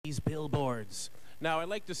these billboards. Now, I'd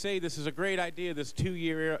like to say this is a great idea, this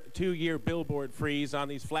two-year billboard freeze on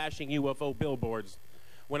these flashing UFO billboards.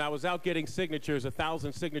 When I was out getting signatures,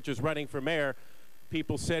 1,000 signatures running for mayor,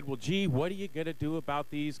 people said, well, gee, what are you going to do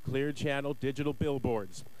about these clear channel digital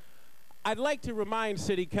billboards? I'd like to remind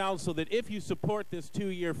City Council that if you support this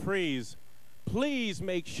 2-year freeze, please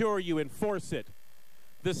make sure you enforce it.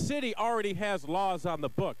 The city already has laws on the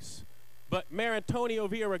books, but Mayor Antonio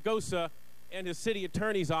Villaraigosa and his city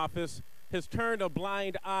attorney's office has turned a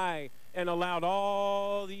blind eye and allowed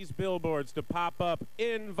all these billboards to pop up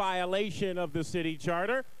in violation of the city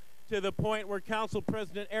charter, to the point where Council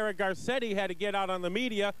President Eric Garcetti had to get out on the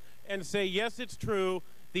media and say, yes, it's true,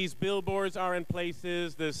 these billboards are in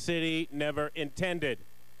places the city never intended.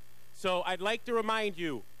 So I'd like to remind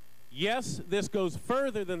you, yes, this goes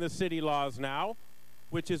further than the city laws now,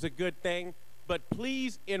 which is a good thing, but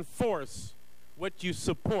please enforce what you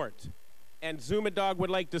support. And zumadogg would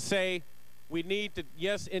like to say, we need to,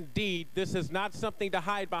 yes, indeed, this is not something to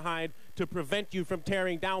hide behind to prevent you from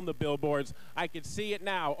tearing down the billboards. I can see it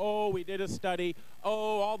now. Oh, we did a study.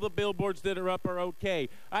 Oh, all the billboards that are up are okay.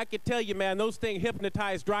 I can tell you, man, those things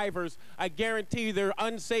hypnotize drivers. I guarantee you they're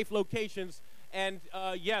unsafe locations. And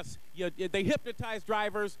yes, they hypnotize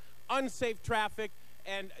drivers, unsafe traffic,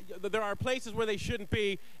 and there are places where they shouldn't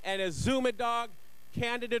be. And as zumadogg,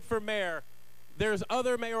 candidate for mayor, there's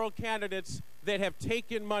other mayoral candidates that have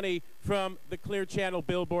taken money from the Clear Channel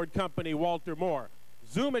Billboard Company, Walter Moore.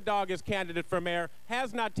 zumadogg is candidate for mayor,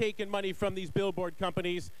 has not taken money from these billboard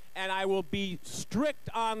companies, and I will be strict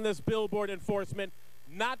on this billboard enforcement,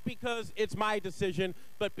 not because it's my decision,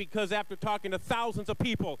 but because after talking to thousands of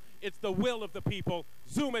people, it's the will of the people.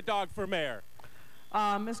 zumadogg for mayor.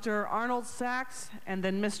 Mr. Arnold Sachs, and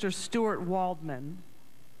then Mr. Stuart Waldman.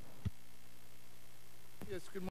 Yes, good morning.